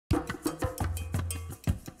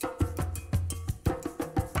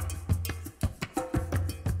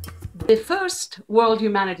The first World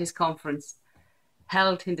Humanities Conference,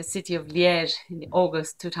 held in the city of Liège in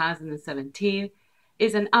August 2017,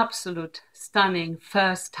 is an absolute stunning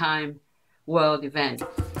first-time world event.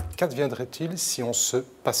 Qu'adviendrait-il si on se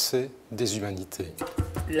passait des humanités?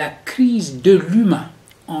 La crise de l'humain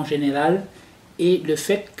en général et le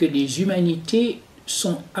fait que les humanités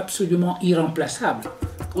sont absolument irremplaçables.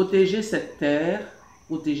 Protéger cette terre,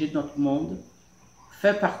 protéger notre monde,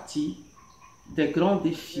 fait partie des grands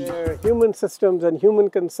défis. Human systems and human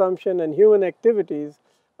consumption and human activities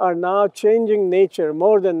are now changing nature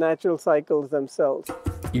more than natural cycles themselves.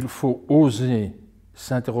 Il faut oser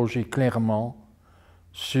s'interroger clairement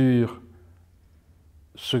sur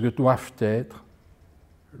ce que doivent être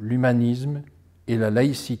l'humanisme et la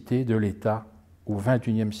laïcité de l'État au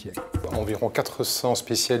XXIe siècle. Environ 400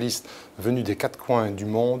 spécialistes venus des 4 coins du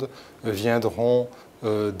monde viendront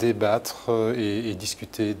débattre et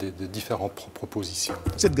discuter de différentes propositions.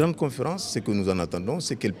 Cette grande conférence, ce que nous en attendons,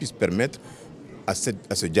 c'est qu'elle puisse permettre à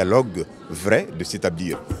ce dialogue vrai de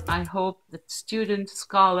s'établir. I hope that students,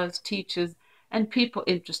 scholars, teachers and people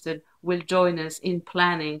interested will join us in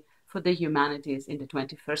planning for the humanities in the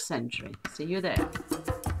 21st century. See you there.